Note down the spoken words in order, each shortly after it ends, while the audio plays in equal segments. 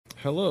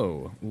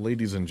Hello,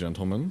 ladies and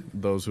gentlemen,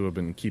 those who have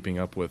been keeping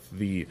up with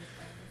the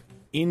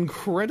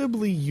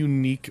incredibly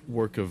unique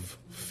work of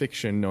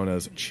fiction known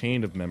as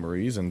Chain of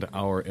Memories and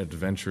our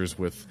adventures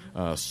with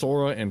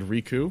Sora and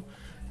Riku,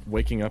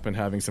 waking up and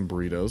having some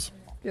burritos.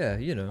 Yeah,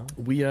 you know.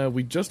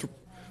 We just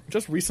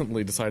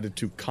recently decided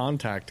to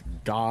contact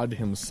God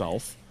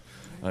himself.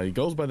 He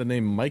goes by the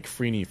name Mike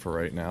Freeney for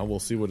right now. We'll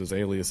see what his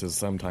alias is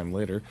sometime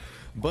later.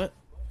 But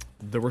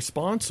the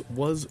response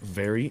was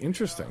very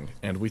interesting,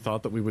 and we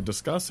thought that we would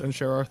discuss and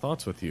share our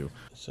thoughts with you.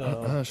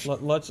 So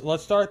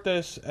let's start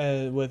this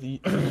with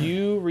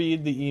you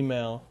read the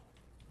email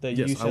that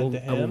you sent to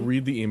him. I will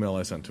read the email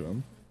I sent to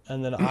him.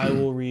 And then I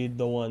will read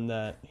the one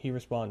that he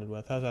responded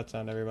with. How's that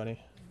sound, everybody?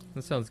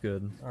 That sounds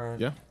good. All right.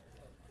 Yeah.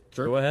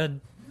 Sure. Go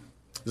ahead.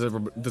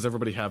 Does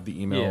everybody have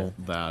the email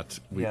that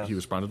he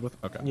responded with?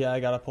 Okay. Yeah, I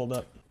got it pulled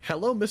up.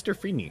 Hello, Mr.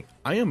 Freeney.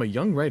 I am a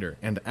young writer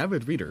and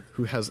avid reader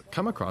who has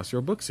come across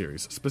your book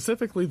series,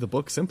 specifically the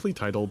book simply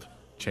titled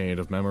Chain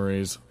of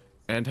Memories,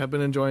 and have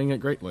been enjoying it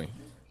greatly.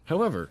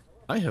 However,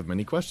 I have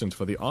many questions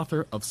for the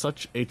author of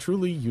such a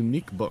truly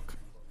unique book.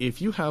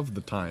 If you have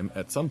the time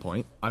at some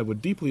point, I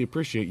would deeply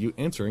appreciate you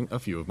answering a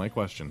few of my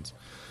questions.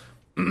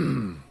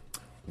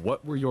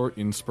 What were your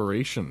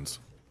inspirations?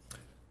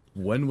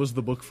 When was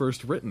the book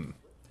first written?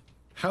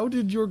 How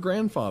did your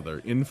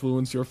grandfather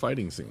influence your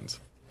fighting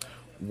scenes?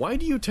 Why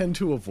do you tend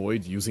to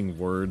avoid using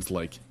words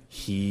like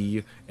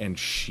he and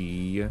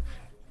she,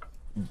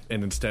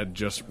 and instead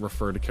just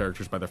refer to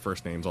characters by their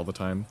first names all the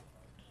time?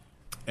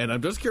 And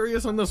I'm just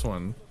curious on this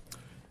one.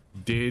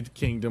 Did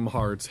Kingdom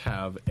Hearts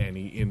have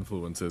any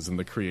influences in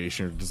the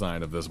creation or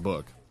design of this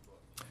book?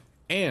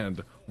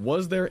 And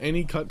was there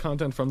any cut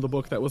content from the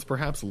book that was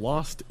perhaps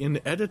lost in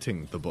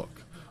editing the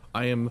book?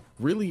 I am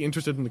really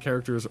interested in the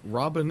characters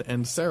Robin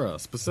and Sarah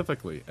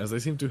specifically, as they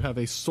seem to have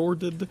a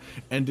sordid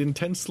and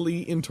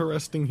intensely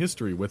interesting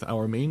history with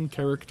our main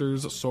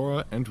characters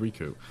Sora and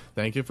Riku.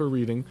 Thank you for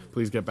reading.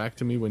 Please get back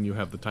to me when you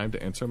have the time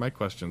to answer my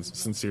questions.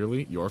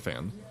 Sincerely, your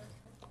fan.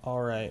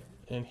 All right,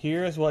 and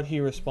here's what he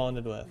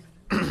responded with.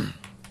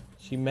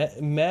 She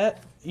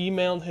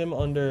emailed him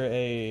under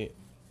a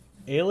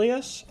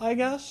alias, I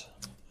guess.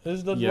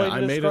 Is the way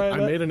to describe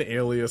it? I made an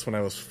alias when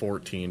I was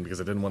 14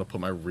 because I didn't want to put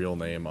my real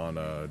name on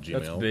Gmail.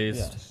 That's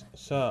based. Yes.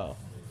 So,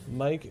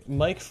 Mike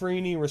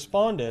Freeney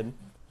responded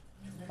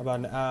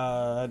about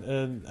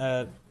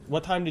at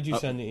what time did you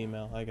send the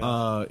email? I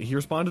guess he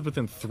responded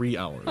within 3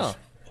 hours,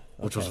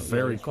 which was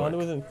very quick. Responded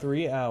within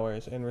 3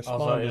 hours and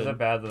responded. Also, is it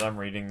bad that I'm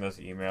reading this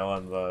email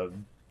in the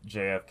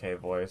JFK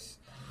voice?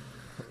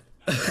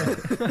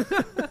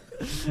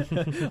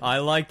 I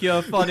like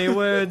your funny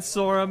words,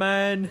 Sora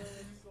man.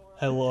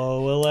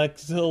 Hello,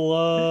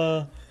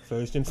 Alexa.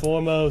 First and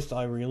foremost,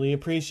 I really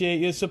appreciate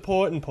your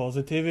support and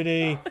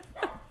positivity.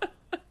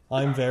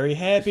 I'm very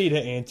happy to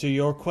answer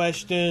your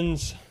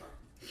questions.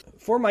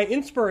 For my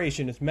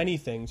inspiration, it's many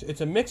things.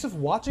 It's a mix of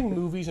watching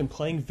movies and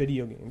playing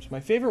video games.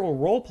 My favorite were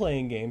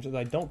role-playing games, as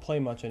I don't play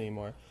much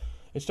anymore.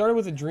 It started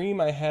with a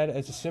dream I had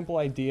as a simple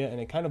idea, and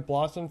it kind of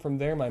blossomed from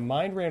there. My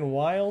mind ran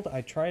wild.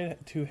 I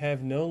tried to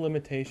have no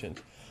limitations.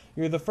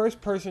 You're the first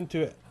person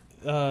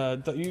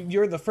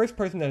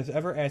that has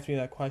ever asked me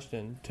that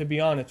question. To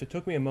be honest, it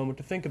took me a moment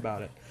to think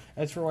about it.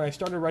 As for when I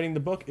started writing the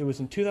book, it was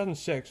in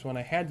 2006 when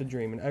I had the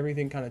dream, and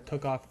everything kind of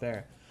took off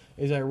there.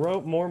 As I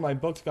wrote more, my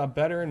books got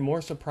better and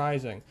more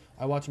surprising.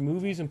 I watch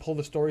movies and pull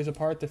the stories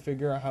apart to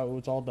figure out how it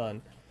was all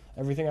done.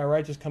 Everything I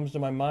write just comes to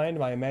my mind.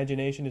 My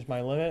imagination is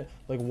my limit.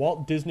 Like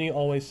Walt Disney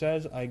always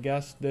says, I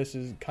guess this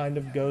is kind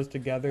of goes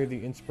together,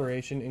 the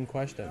inspiration in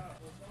question.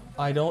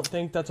 I don't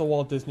think that's a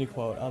Walt Disney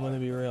quote. I'm going to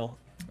be real.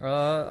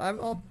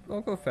 I'll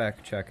go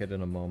fact check it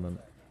in a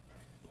moment.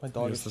 My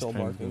dog is still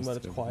barking, but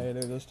it's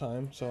quieter this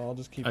time, so I'll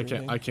just keep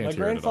reading. I can't My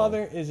hear it at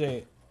grandfather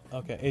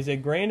is a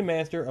grand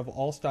master of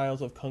all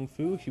styles of kung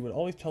fu. He would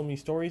always tell me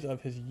stories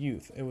of his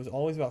youth. It was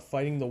always about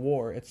fighting the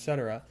war,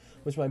 etc.,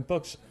 which my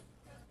books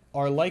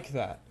are like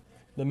that.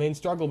 The main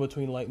struggle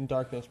between light and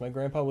darkness. My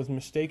grandpa was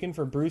mistaken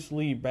for Bruce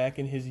Lee back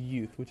in his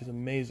youth, which is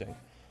amazing.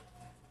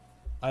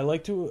 I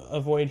like to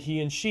avoid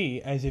he and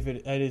she as it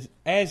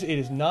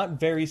is not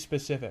very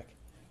specific.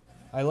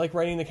 I like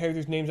writing the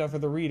characters' names out for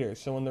the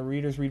readers, so when the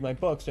readers read my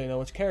books, they know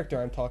which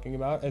character I'm talking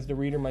about. As the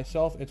reader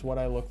myself, it's what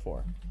I look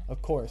for.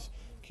 Of course,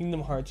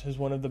 Kingdom Hearts is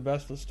one of the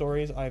best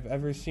stories I've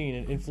ever seen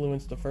and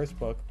influenced the first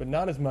book, but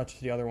not as much as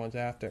the other ones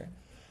after.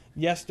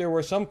 Yes, there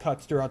were some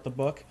cuts throughout the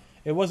book.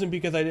 It wasn't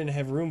because I didn't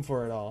have room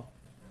for it all.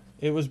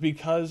 It was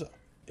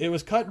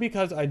cut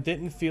because I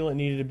didn't feel it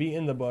needed to be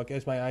in the book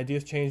as my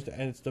ideas changed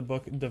and the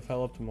book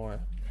developed more.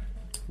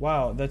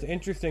 Wow, that's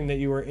interesting that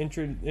you were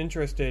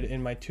interested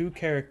in my two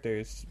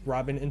characters,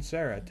 Robin and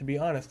Sarah. To be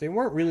honest, they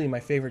weren't really my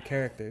favorite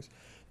characters.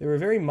 They were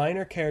very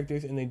minor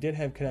characters and they did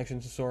have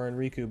connections to Sora and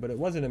Riku, but it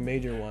wasn't a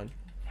major one.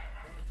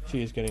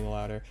 She is getting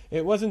louder.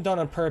 It wasn't done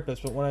on purpose,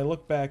 but when I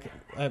look back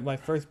at my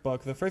first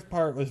book, the first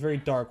part was very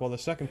dark while the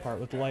second part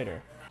was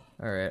lighter.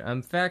 Alright,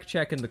 I'm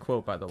fact-checking the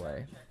quote, by the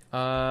way.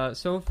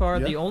 So far,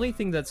 the only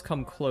thing that's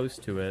come close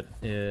to it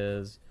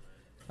is,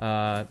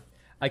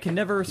 I can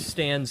never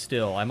stand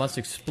still. I must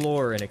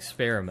explore and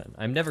experiment.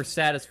 I'm never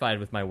satisfied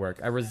with my work.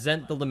 I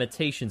resent the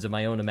limitations of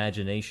my own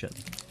imagination.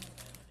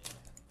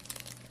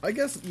 I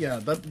guess, yeah,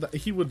 that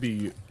he would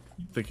be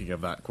thinking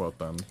of that quote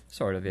then.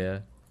 Sort of, yeah.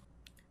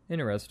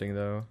 Interesting,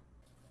 though.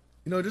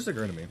 You know, just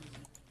occurred to me.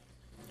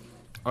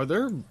 Are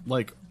there,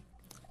 like,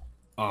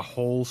 a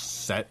whole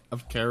set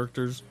of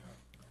characters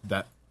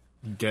that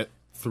get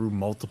through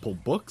multiple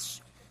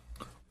books?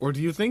 Or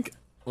do you think,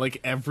 like,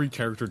 every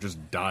character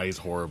just dies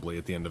horribly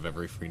at the end of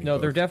every Freeney No,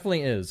 book? there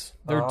definitely is.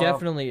 There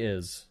definitely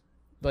is.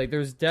 Like,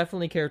 there's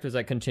definitely characters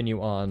that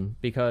continue on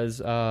because,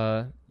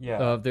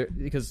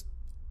 because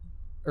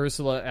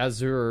Ursula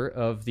Azur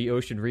of the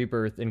Ocean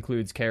Rebirth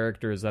includes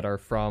characters that are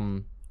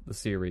from the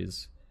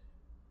series.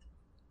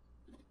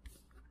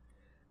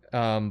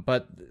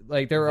 But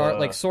like there are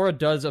like Sora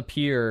does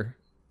appear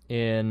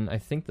in I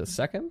think the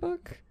second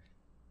book.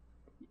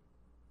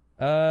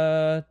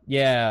 Yeah,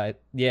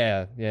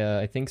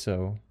 I think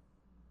so.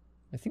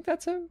 I think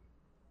that's him.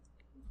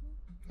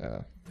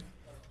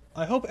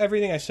 I hope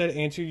everything I said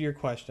answered your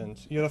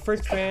questions. You're the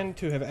first fan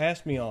to have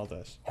asked me all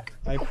this.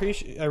 I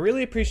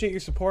really appreciate your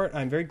support.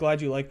 I'm very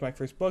glad you liked my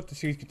first book. The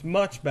series gets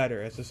much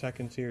better as the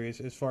second series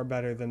is far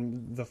better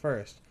than the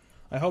first.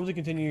 I hope to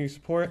continue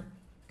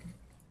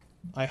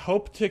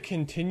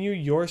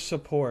your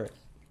support.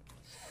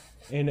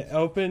 And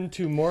open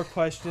to more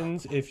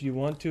questions if you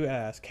want to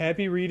ask.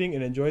 Happy reading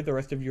and enjoy the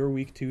rest of your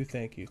week too.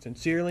 Thank you.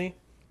 Sincerely,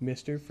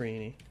 Mr.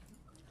 Freeney.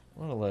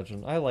 What a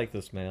legend. I like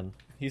this man.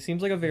 He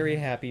seems like a very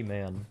happy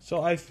man.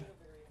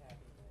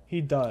 He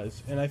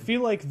does. And I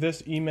feel like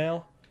this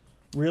email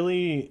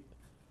really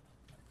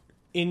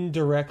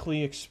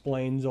indirectly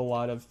explains a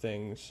lot of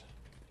things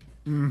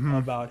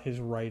about his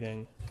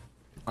writing.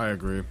 I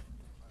agree.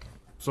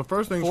 So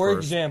first things For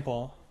first.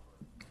 example...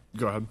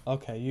 Go ahead.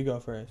 Okay, you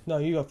go first. No,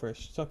 you go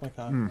first. Suck my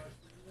cock.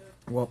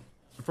 Well,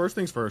 first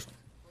things first.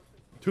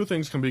 Two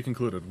things can be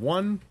concluded.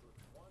 One,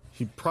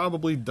 he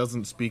probably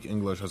doesn't speak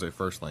English as a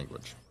first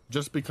language.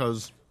 Just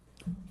because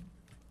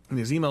in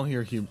his email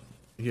here, he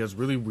has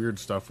really weird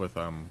stuff with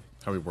how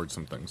he words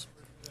some things.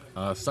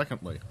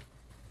 Secondly,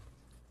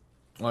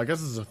 well, I guess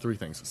this is three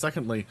things.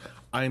 Secondly,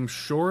 I'm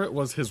sure it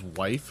was his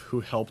wife who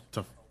helped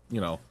to,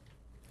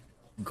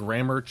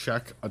 grammar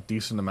check a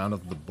decent amount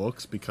of the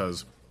books,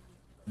 because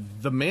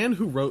the man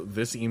who wrote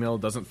this email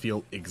doesn't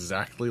feel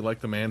exactly like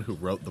the man who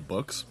wrote the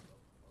books.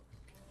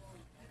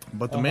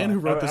 But the man who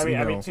wrote this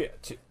email...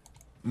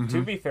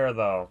 To be fair,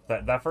 though,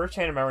 that first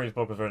Chain of Memories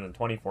book was written in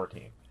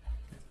 2014.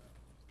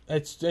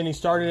 And he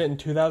started it in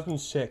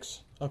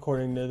 2006,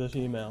 according to this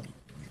email.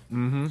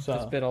 So.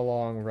 It's been a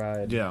long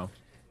ride. Yeah.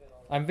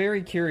 I'm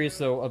very curious,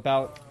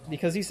 though,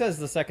 because he says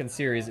the second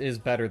series is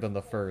better than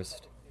the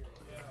first.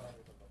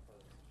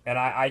 And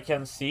I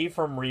can see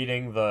from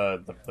reading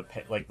the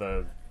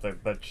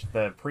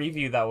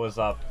preview that was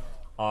up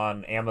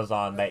on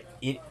Amazon that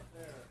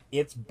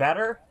it's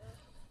better.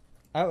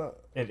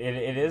 It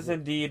is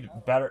indeed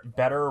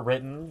better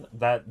written.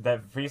 That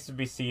remains to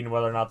be seen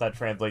whether or not that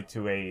translates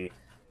to a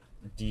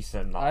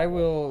decent novel. I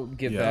will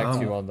get back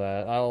to you on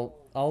that.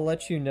 I'll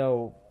let you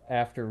know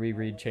after we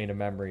read Chain of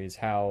Memories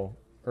how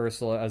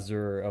Ursula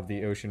Azur of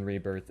the Ocean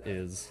Rebirth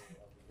is.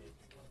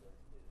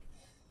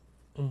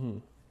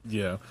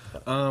 Yeah.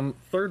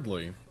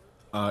 Thirdly,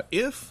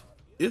 if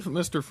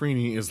Mr.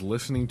 Freeney is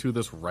listening to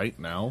this right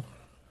now,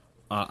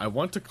 I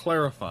want to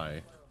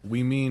clarify,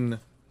 we mean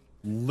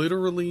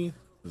literally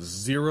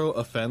zero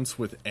offense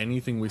with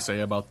anything we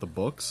say about the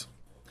books.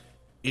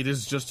 It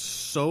is just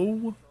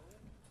so,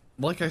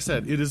 like I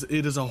said, it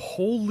is a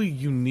wholly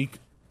unique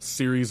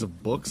series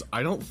of books.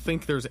 I don't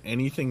think there's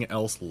anything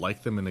else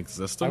like them in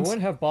existence. I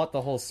wouldn't have bought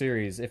the whole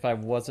series if I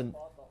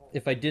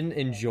didn't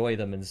enjoy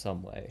them in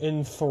some way.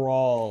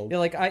 Enthralled. Yeah,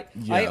 like I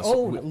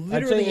own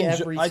literally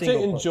every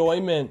single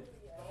book.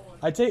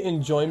 I'd say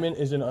enjoyment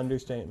is an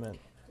understatement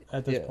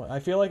at this point. I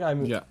feel like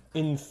I'm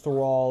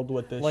enthralled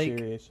with this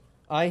series.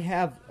 I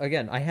have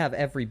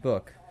every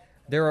book.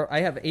 I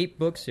have 8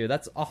 books here.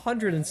 That's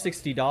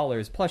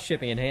 $160 plus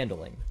shipping and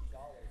handling.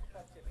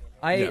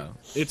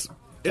 It's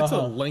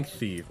a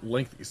lengthy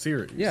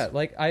series. Yeah,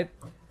 like I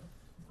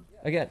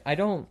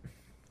don't.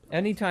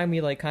 Anytime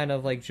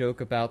we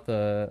joke about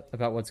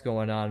what's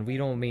going on, we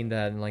don't mean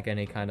that in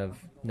any kind of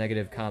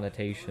negative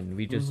connotation.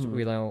 We just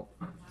we don't.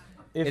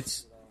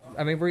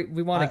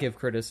 We want to give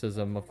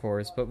criticism, of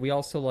course, but we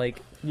also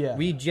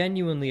we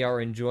genuinely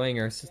are enjoying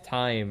our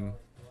time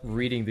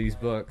reading these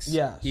books.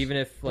 Yes. Even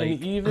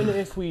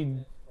if we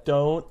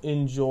don't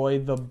enjoy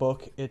the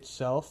book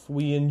itself,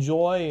 we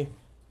enjoy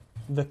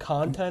the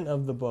content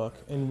of the book,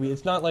 and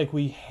it's not like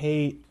we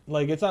hate.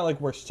 It's not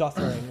like we're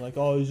suffering.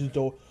 This is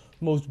the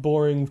most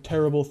boring,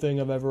 terrible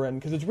thing I've ever read,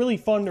 because it's really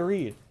fun to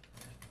read.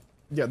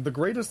 Yeah, the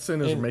greatest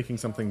sin is making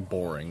something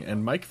boring,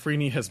 and Mike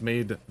Freeney has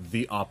made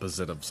the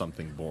opposite of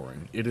something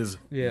boring. It is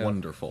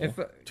wonderful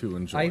to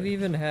enjoy. I've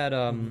even had,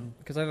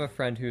 because I have a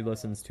friend who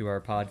listens to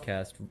our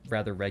podcast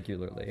rather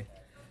regularly,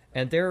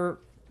 and they're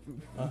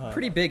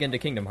pretty big into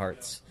Kingdom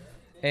Hearts.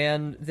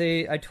 And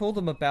I told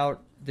them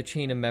about the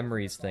Chain of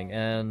Memories thing,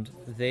 and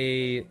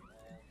they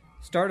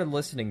started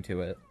listening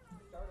to it.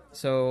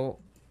 So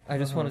I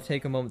just want to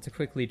take a moment to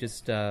quickly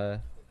just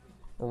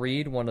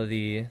read one of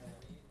the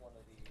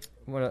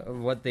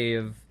what they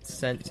have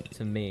sent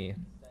to me.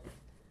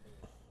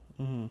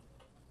 Mm-hmm.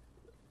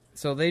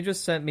 So they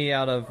just sent me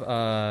out of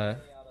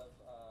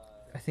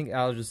I think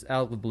out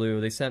of the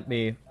blue. They sent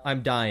me,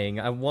 "I'm dying.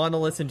 I want to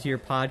listen to your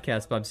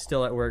podcast, but I'm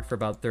still at work for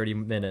about 30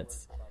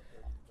 minutes."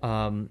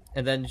 And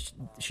then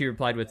she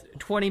replied with,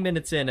 "20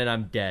 minutes in and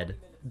I'm dead.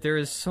 There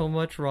is so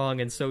much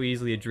wrong and so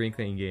easily a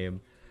drinking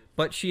game."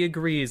 But she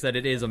agrees that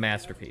it is a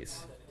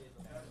masterpiece.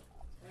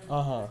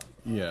 Yeah.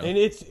 And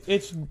it's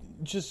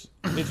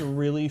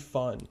really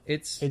fun.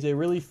 It's a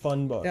really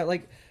fun book. Yeah,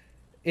 like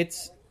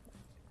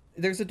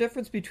there's a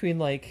difference between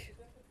like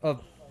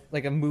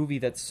a movie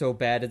that's so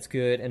bad it's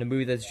good and a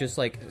movie that's just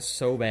like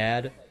so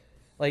bad.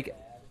 Like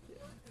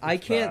I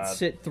can't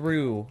sit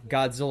through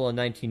Godzilla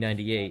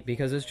 1998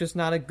 because it's just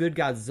not a good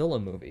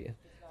Godzilla movie.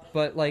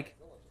 But like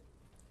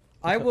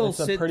I will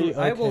sit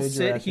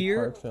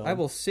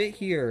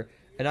here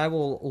and I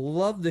will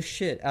love the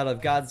shit out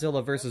of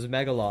Godzilla vs.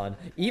 Megalon,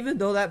 even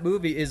though that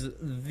movie is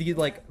the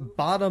like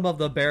bottom of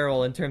the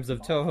barrel in terms of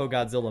Toho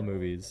Godzilla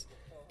movies.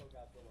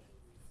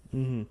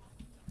 Mm-hmm.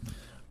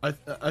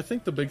 I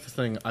think the big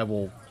thing I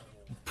will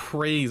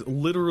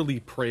literally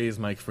praise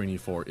Mike Freeney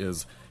for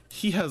is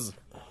he has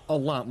a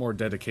lot more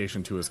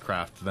dedication to his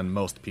craft than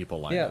most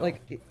people I know. Yeah,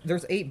 like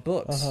there's 8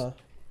 books.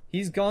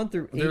 He's gone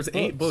through 8 There's books.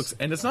 8 books,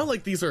 and it's not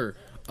like these are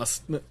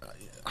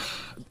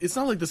it's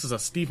not like this is a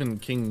Stephen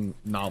King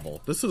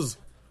novel. This is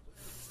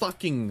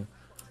fucking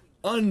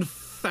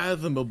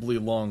unfathomably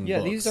long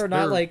books. These are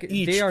not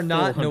they are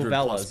not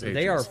novellas.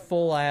 They are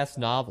full-ass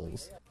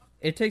novels.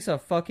 It takes a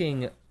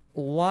fucking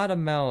lot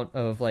amount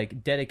of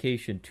like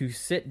dedication to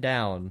sit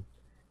down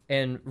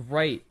and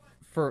write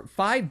for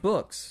 5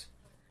 books.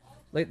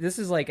 Like this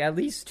is like at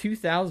least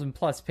 2,000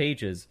 plus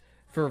pages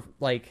for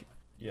like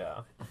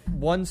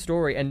one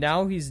story, and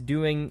now he's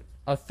doing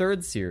a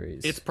 3rd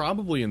series. It's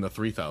probably in the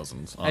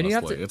 3,000s,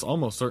 honestly. It's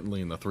almost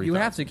certainly in the 3,000s. You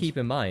have to keep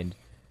in mind,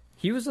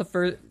 he was the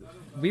first.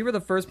 We were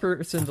the first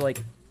person to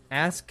like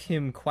ask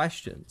him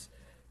questions.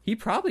 He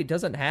probably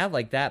doesn't have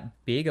like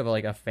that big of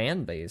like a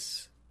fan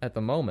base at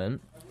the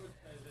moment,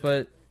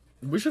 but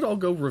we should all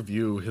go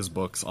review his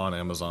books on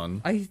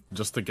Amazon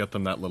just to get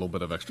them that little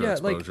bit of extra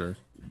exposure. Like,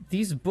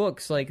 these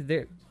books, like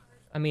they're,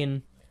 I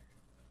mean,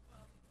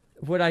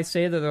 would I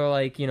say that they're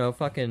like, you know,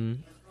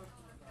 fucking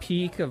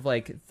peak of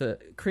like the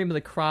cream of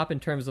the crop in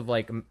terms of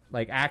like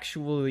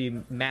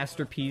actually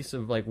masterpiece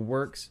of like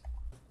works?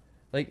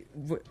 Like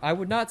I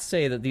would not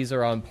say that these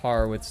are on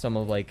par with some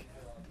of like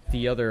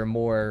the other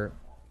more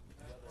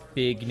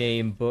big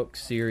name book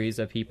series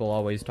that people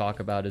always talk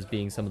about as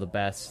being some of the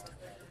best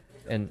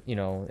and you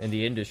know in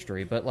the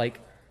industry, but like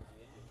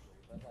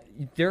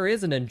there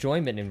is an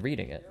enjoyment in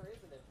reading it.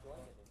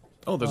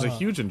 Oh, there's a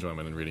huge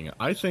enjoyment in reading it.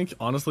 I think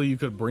honestly you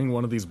could bring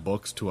one of these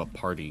books to a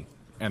party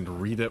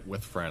and read it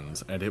with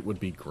friends, and it would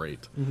be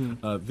great.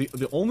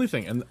 The only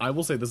thing, and I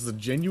will say this is a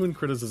genuine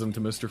criticism to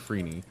Mr.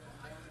 Freeney,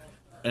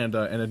 and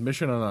an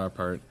admission on our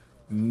part,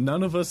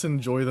 none of us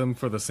enjoy them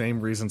for the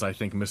same reasons I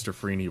think Mr.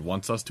 Freeney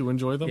wants us to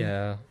enjoy them.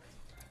 Yeah.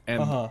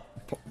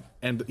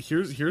 And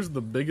here's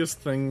the biggest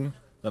thing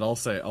that I'll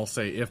say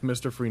if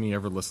Mr. Freeney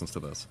ever listens to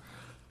this.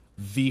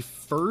 The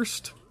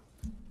first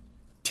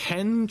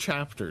 10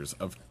 chapters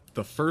of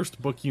the first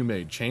book you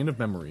made, Chain of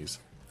Memories,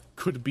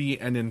 could be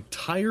an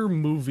entire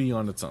movie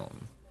on its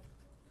own.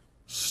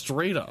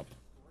 Straight up.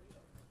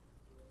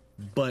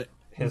 But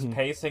his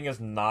pacing is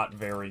not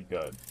very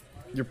good.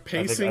 Your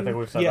pacing I think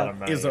we've said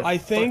that a is a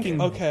fucking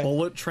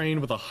bullet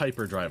train with a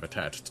hyperdrive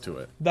attached to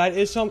it.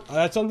 That's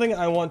something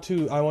I want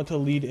to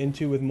lead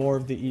into with more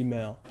of the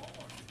email.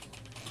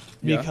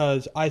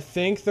 Because I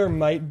think there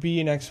might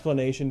be an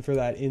explanation for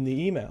that in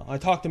the email. I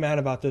talked to Matt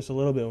about this a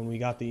little bit when we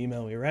got the email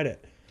and we read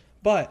it.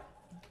 But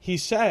he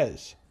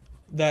says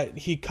that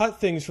he cut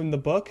things from the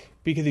book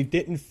because he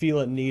didn't feel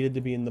it needed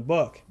to be in the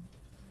book.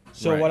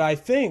 So what I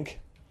think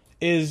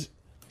is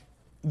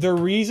the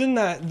reason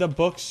that the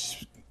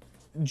book's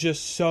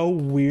just so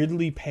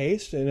weirdly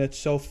paced and it's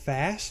so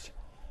fast,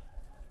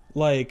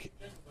 like,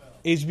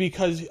 is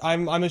because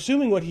I'm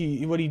assuming what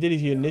he did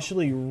is he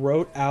initially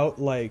wrote out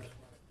like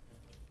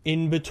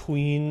in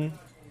between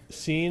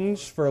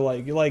scenes for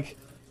like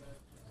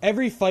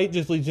every fight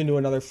just leads into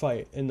another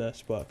fight in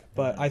this book.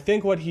 But I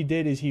think what he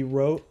did is he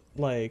wrote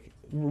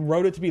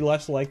it to be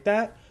less like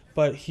that,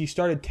 but he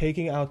started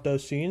taking out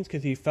those scenes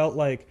because he felt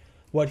like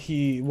what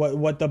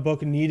the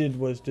book needed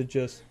was to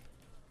just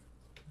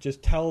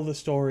tell the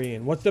story.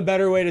 And what's the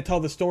better way to tell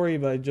the story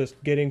by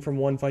just getting from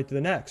one fight to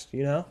the next,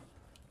 you know?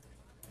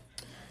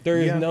 There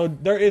is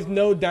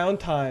no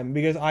downtime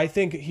because I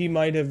think he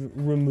might have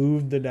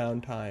removed the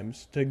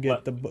downtimes to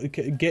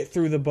get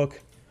through the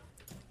book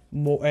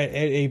more at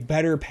a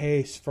better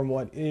pace from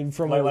his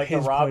the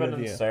point Robin of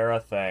view. and Sarah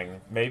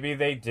thing. Maybe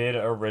they did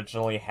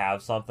originally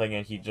have something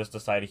and he just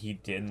decided he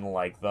didn't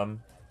like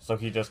them, so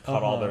he just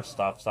cut all their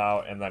stuffs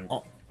out and then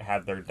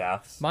had their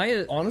deaths.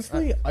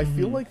 Honestly, I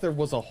feel like there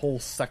was a whole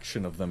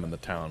section of them in the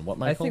town. What,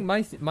 Michael?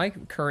 I think my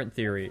current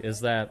theory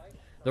is that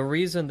the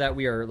reason that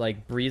we are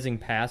like breezing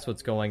past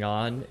what's going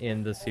on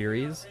in the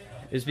series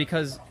is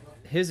because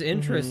his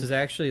interest is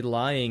actually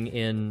lying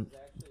in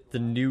the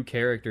new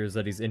characters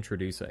that he's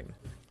introducing.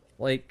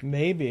 Like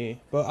maybe,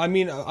 but I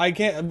mean, I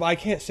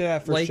can't say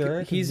that for like,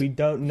 sure because we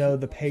don't know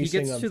the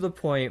pacing. He gets to the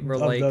point where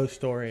like those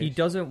stories. He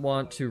doesn't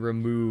want to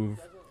remove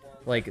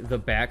like the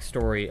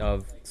backstory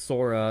of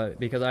Sora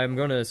because I'm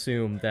going to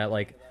assume that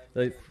like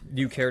the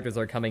new characters that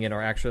are coming in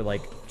are actually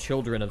like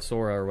children of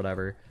Sora or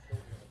whatever.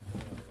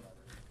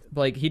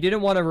 Like he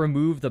didn't want to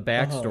remove the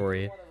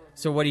backstory,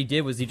 so what he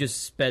did was he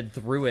just sped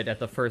through it at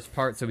the first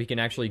part so he can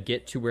actually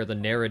get to where the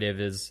narrative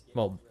is.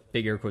 Well,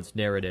 big air quotes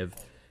narrative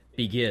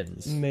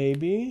begins.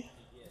 Maybe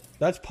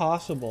that's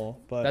possible,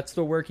 but that's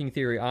the working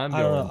theory I'm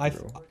going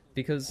through.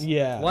 Because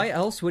why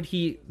else would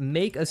he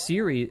make a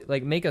series,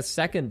 like make a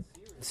second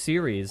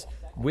series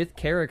with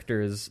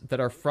characters that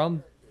are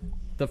from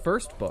the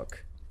first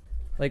book?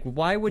 Like,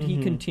 why would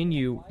he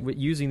continue with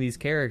using these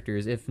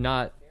characters if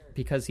not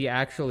because he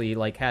actually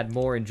like had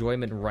more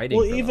enjoyment writing?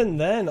 Well, even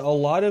then, a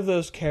lot of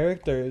those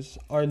characters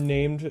are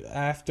named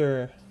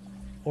after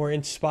or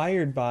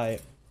inspired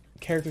by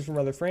characters from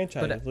other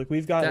franchises. But, like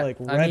we've got like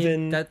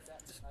Revan.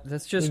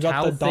 That's just we've got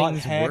how the Dot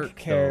things Hack work.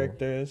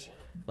 Characters. Though.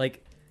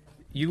 Like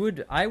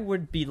I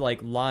would be like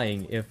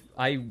lying if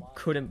I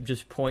couldn't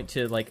just point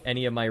to like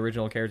any of my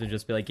original characters and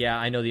just be like, yeah,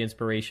 I know the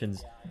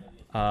inspirations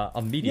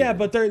immediately. Yeah,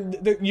 but they're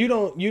you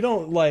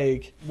don't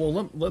like.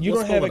 Well, you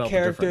don't have a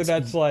character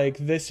that's like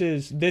this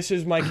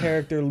is my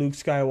character Luke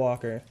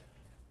Skywalker.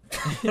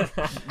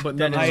 But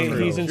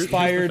he's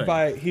inspired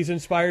by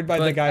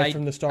the guy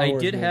from the Star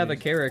Wars. I did have a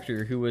movies.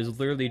 character who was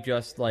literally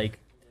just like,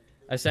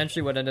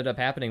 essentially what ended up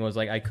happening was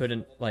like I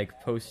couldn't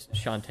like post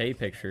Shantae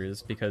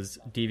pictures because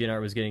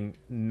DeviantArt was getting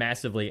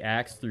massively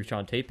axed through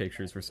Shantae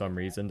pictures for some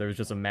reason. There was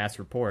just a mass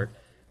report.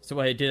 So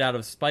what I did out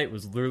of spite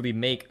was literally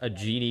make a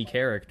genie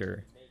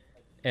character,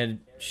 and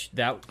she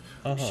had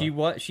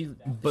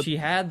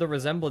the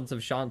resemblance of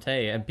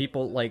Shantae, and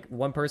people like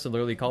one person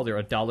literally called her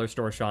a dollar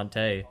store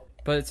Shantae.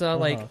 But it's not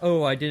like,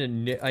 oh, I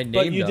named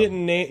But you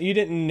them.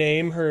 didn't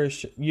name her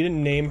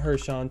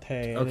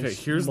Shantae. Okay,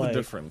 here's the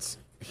difference.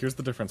 Here's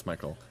the difference,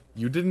 Michael.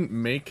 You didn't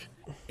make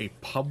a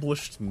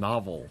published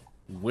novel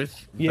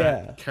with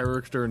that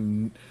character,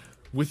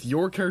 with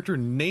your character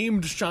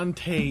named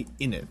Shantae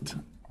in it.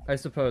 I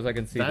suppose I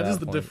can see that. That is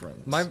the point.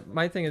 difference.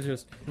 My thing is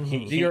just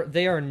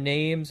they are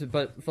names,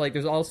 but like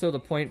there's also the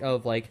point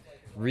of like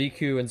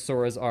Riku and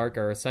Sora's arc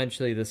are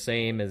essentially the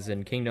same as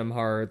in Kingdom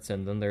Hearts,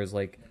 and then there's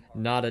like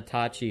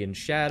Nadatachi and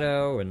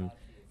Shadow, and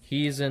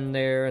he's in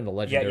there, and the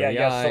Legendary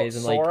Eyes.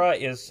 So, and Sora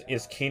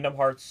is Kingdom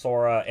Hearts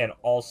Sora, and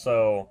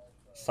also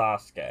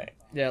Sasuke.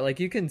 Yeah, like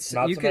you can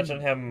mention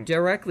him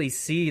directly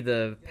see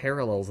the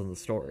parallels in the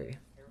story.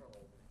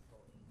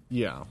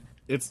 Yeah,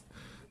 it's.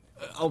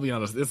 I'll be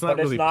honest, it's not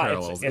really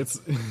parallels. It's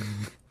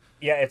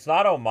yeah, it's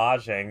not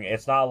homaging.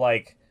 It's not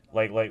like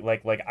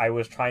I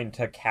was trying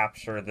to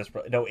capture this.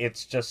 No,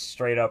 it's just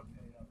straight up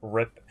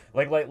rip.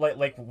 Like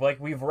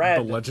we've read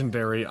the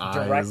Legendary Eyes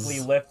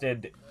directly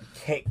lifted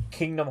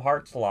Kingdom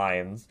Hearts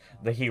lines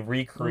that he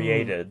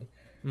recreated.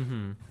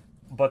 Mm-hmm.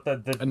 But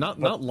and not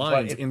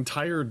lines,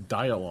 entire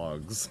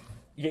dialogues.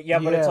 Yeah,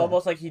 but it's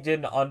almost like he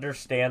didn't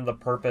understand the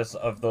purpose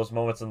of those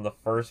moments in the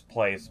first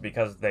place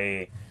because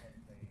they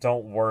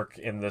don't work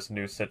in this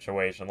new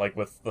situation. Like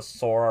with the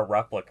Sora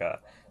replica,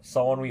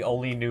 someone we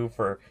only knew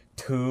for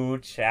 2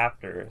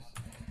 chapters.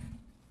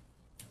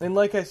 And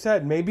like I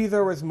said, maybe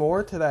there was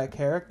more to that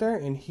character,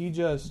 and he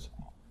just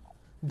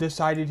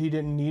decided he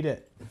didn't need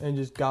it and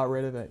just got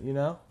rid of it. You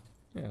know?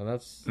 Yeah,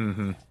 that's.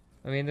 Mm-hmm.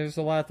 I mean, there's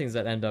a lot of things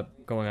that end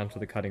up going onto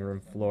the cutting room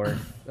floor.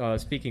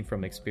 Speaking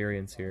from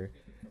experience here,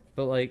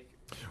 but like,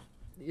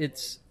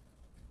 it's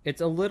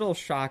a little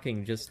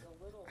shocking just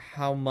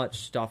how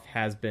much stuff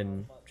has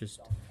been just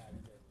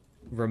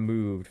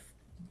removed.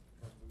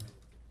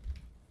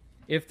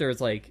 If there's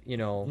like,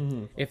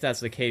 if that's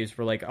the case,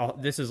 where like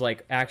this is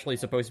like actually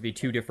supposed to be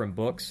 2 different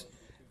books,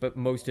 but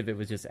most of it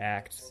was just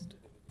acts.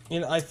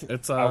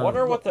 I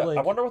wonder what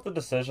the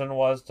decision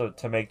was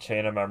to make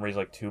Chain of Memories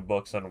like 2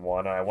 books in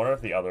one. And I wonder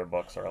if the other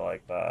books are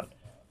like that.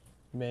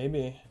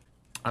 Maybe.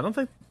 I don't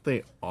think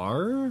they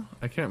are.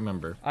 I can't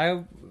remember.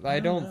 I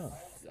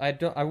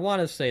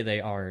want to say they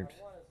aren't.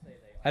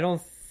 I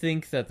don't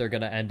think that they're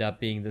gonna end up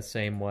being the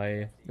same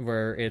way,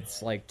 where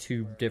it's like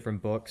 2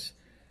 different books.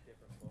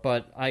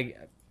 But I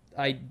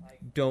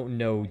don't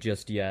know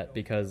just yet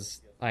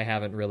because I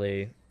haven't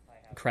really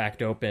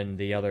cracked open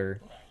the other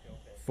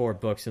 4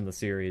 books in the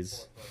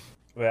series.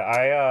 Yeah,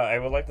 I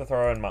would like to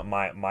throw in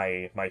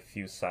my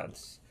few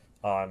cents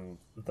on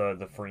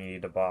the free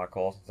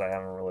debacle, since I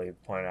haven't really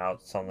pointed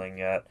out something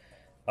yet.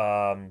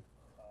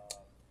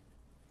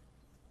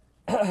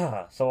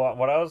 So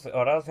what I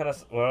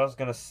was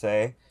gonna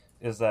say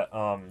is that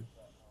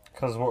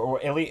because we're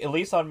at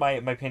least on my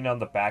opinion on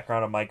the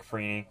background of Mike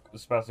Freeney,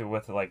 especially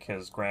with like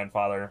his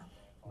grandfather,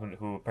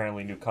 who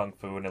apparently knew kung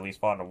fu and at least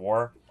fought in a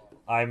war.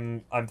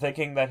 I'm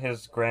thinking that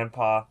his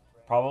grandpa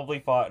probably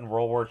fought in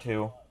World War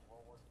II,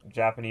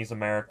 Japanese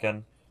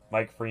American.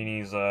 Mike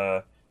Freeney's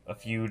a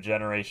few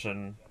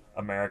generation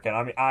American.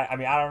 I mean,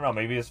 I don't know.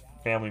 Maybe his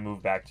family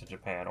moved back to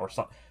Japan or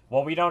something.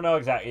 Well, we don't know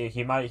exactly.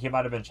 He might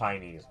have been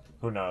Chinese.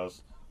 Who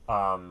knows?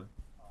 But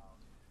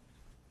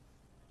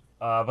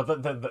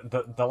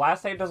the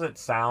last name doesn't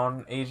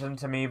sound Asian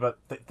to me. But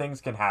things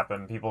can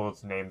happen.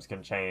 People's names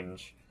can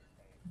change.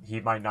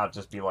 He might not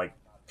just be like.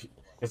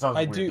 It sounds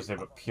weird to say,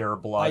 but pure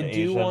blood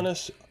Asian.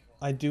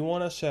 I do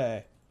want to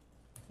say,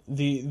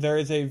 there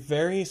is a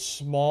very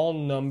small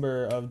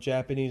number of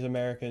Japanese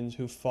Americans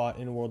who fought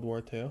in World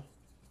War II.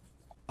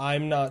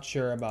 I'm not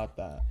sure about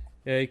that.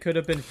 Yeah, he could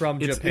have been from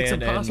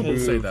Japan and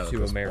moved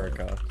to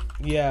America.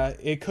 Yeah,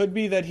 it could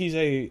be that he's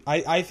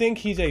I think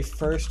he's a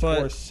first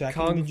or second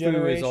Kung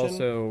generation. Fu is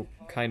also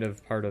kind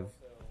of part of,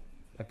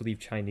 I believe,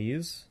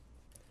 Chinese.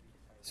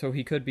 So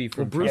he could be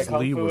from. Bruce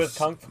Lee was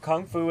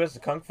Kung Fu is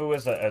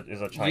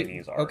a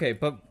Chinese art. Okay,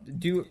 but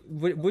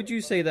would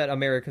you say that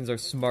Americans are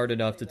smart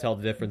enough to tell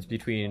the difference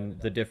between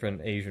the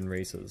different Asian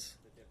races?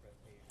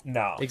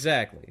 No.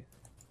 Exactly.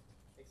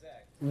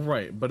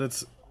 Right, but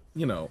it's,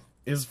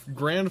 his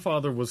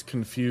grandfather was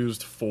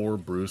confused for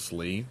Bruce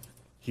Lee.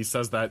 He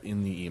says that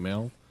in the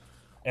email,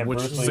 and which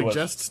Bruce Lee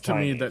suggests to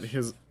me Chinese.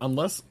 that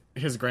unless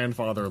his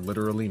grandfather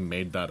literally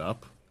made that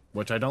up,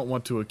 which I don't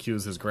want to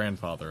accuse his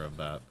grandfather of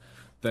that,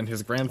 then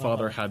his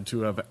grandfather had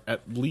to have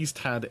at least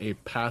had a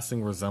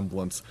passing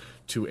resemblance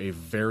to a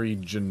very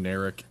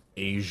generic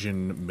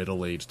Asian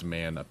middle-aged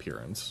man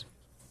appearance.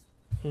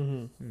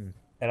 Mm-hmm.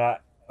 And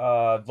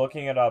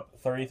looking it up,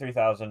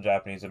 33,000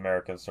 Japanese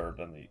Americans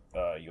served in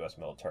the U.S.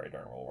 military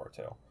during World War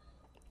II.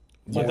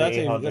 But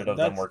Only 800 of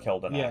them were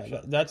killed in action.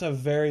 That's a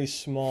very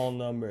small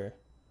number.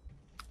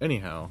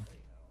 Anyhow,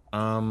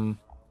 I'm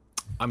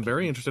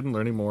very interested in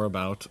learning more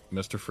about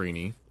Mr.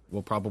 Freeney.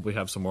 We'll probably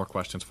have some more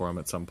questions for him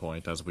at some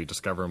point as we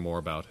discover more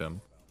about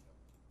him.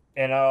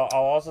 And I'll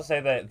also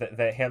say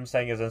that him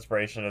saying his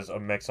inspiration is a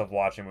mix of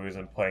watching movies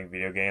and playing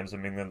video games. I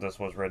mean, that this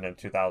was written in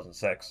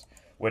 2006,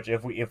 which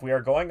if we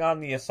are going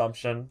on the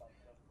assumption,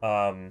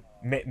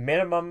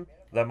 minimum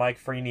that Mike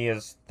Freeney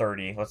is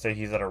 30. Let's say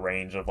he's at a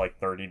range of like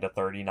 30 to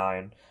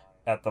 39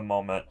 at the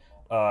moment.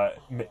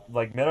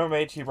 Like minimum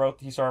age he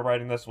started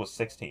writing this was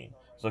 16.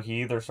 So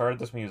he either started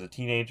this when he was a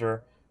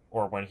teenager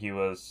or when he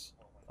was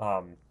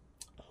a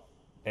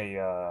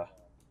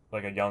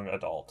young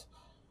adult.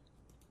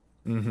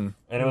 Mm-hmm.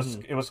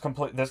 And it was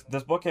complete.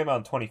 This book came out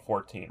in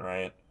 2014,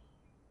 right?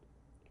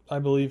 I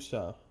believe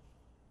so.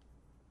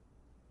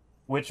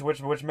 Which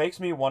makes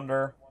me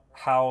wonder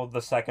how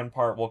the second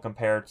part will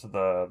compare to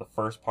the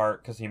first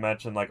part, because he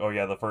mentioned like, oh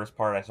yeah, the first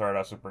part I started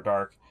out super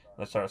dark,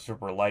 and I started out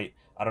super light.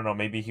 I don't know,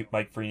 maybe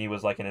Mike Freeney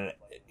was like in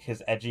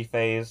his edgy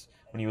phase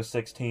when he was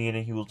 16,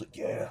 and he was like,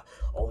 yeah,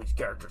 all these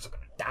characters are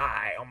gonna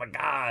die. Oh my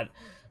god,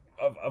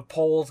 a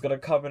pole's gonna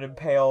come and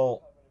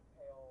impale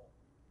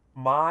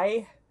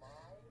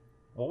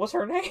what was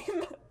her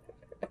name?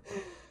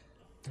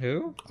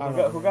 Who?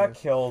 Who got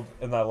killed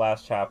in that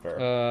last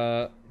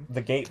chapter?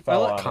 The gate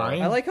fell on Kai?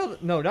 her. I like how...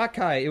 No, not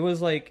Kai. It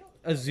was like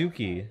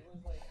Azuki.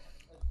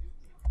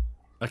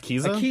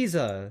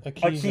 Akiza?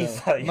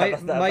 Akiza.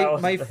 Yeah,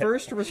 My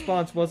first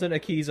response wasn't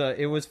Akiza.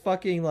 It was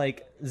fucking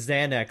like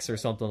Xanax or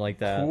something like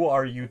that. Who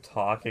are you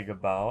talking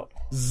about?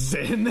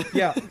 Zen?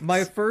 Yeah,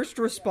 my first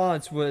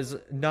response was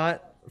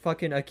not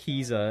fucking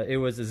Akiza. It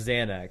was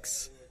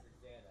Xanax.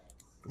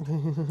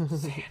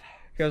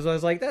 Because I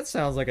was like, that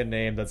sounds like a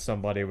name that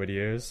somebody would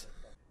use.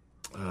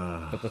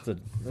 But that's a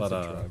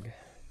drug.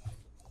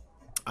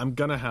 I'm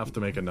gonna have to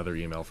make another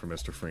email for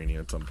Mr. Freeney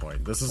at some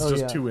point. This is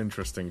just too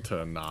interesting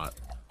to not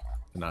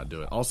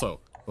do it. Also,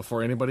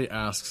 before anybody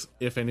asks,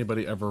 if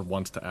anybody ever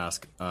wants to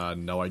ask,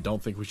 no, I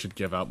don't think we should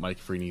give out Mike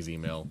Freeney's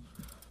email.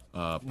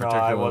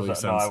 Particularly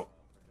since...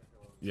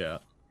 Yeah.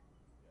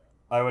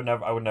 I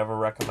would never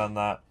recommend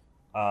that.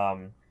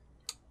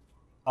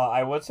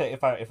 I would say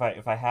if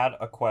I had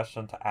a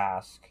question to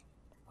ask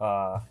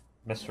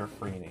Mr.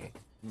 Freeney,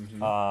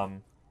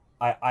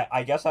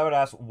 I guess I would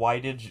ask,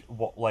 why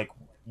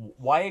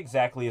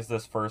exactly is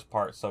this first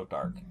part so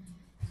dark?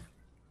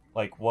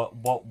 Like,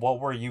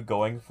 what were you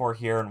going for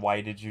here, and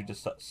why did you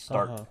just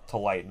start to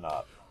lighten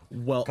up?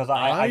 Well, because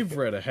I've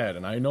read ahead,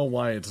 and I know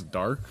why it's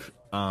dark.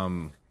 I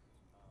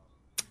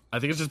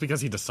think it's just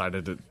because he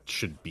decided it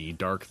should be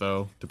dark,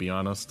 though, to be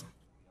honest.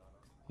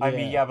 I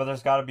mean, yeah, but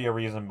there's got to be a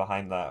reason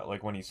behind that.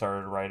 Like, when he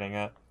started writing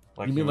it.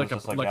 Like, you mean like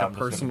a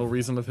personal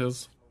reason of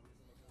his?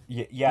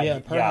 Yeah,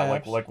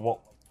 like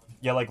what?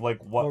 Yeah, like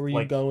what? What were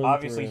you going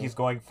obviously, through? he's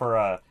going for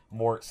a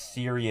more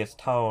serious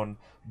tone,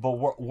 but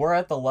we're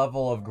at the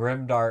level of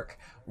grimdark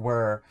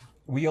where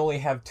we only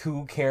have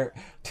two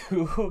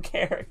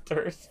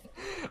characters,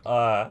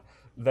 that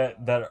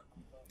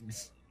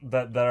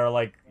are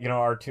like, you know,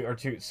 our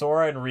two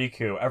Sora and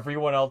Riku.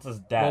 Everyone else is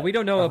dead. Well, we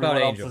don't know about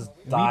Angel.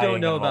 We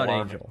don't know about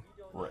Angel.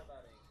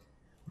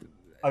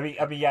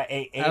 yeah,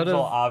 Angel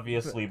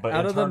obviously, but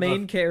out of the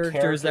main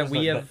characters that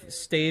we have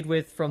stayed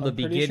with from the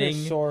beginning,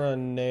 sure Sora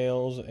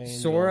nails Angel.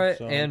 Sora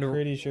so and I'm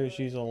pretty sure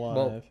she's alive.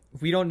 Well,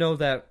 we don't know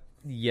that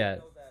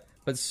yet,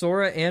 but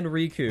Sora and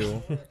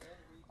Riku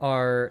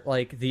are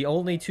like the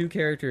only two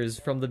characters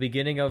from the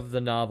beginning of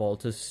the novel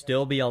to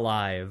still be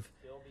alive.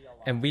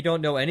 And we don't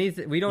know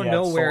anything. We don't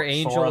know where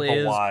Angel Sora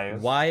is,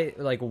 wise.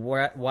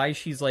 why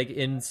she's like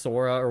in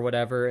Sora or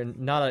whatever, and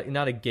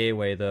not a gay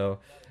way though.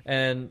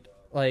 And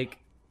like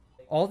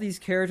all these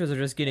characters are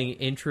just getting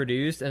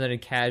introduced and then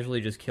casually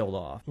just killed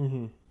off.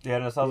 Mm-hmm. Yeah,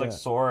 and it sounds like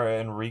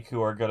Sora and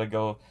Riku are gonna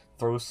go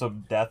throw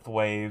some death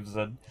waves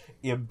and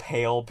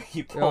impale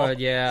people.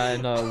 Yeah,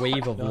 and a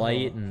wave of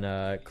light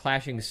and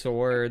clashing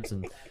swords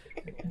and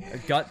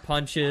gut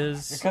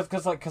punches.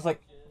 Because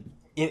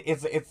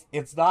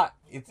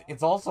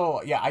it's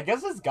also, yeah, I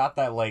guess it's got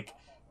that like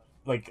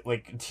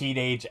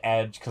teenage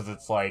edge, because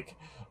it's like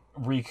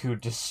Riku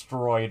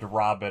destroyed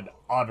Robin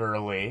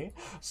utterly,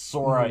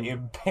 Sora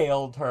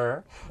impaled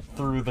her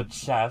through the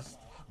chest,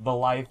 the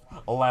life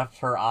left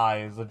her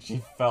eyes, and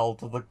she fell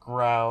to the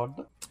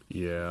ground.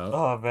 Yeah.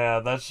 Oh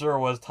man, that sure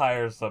was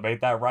tiresome.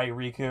 Ain't that right,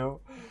 Riku?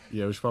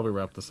 Yeah, we should probably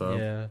wrap this up.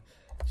 Yeah.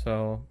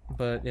 So,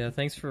 but yeah,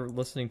 thanks for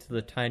listening to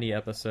the tiny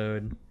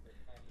episode.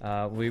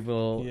 We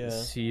will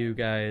see you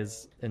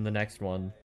guys in the next one.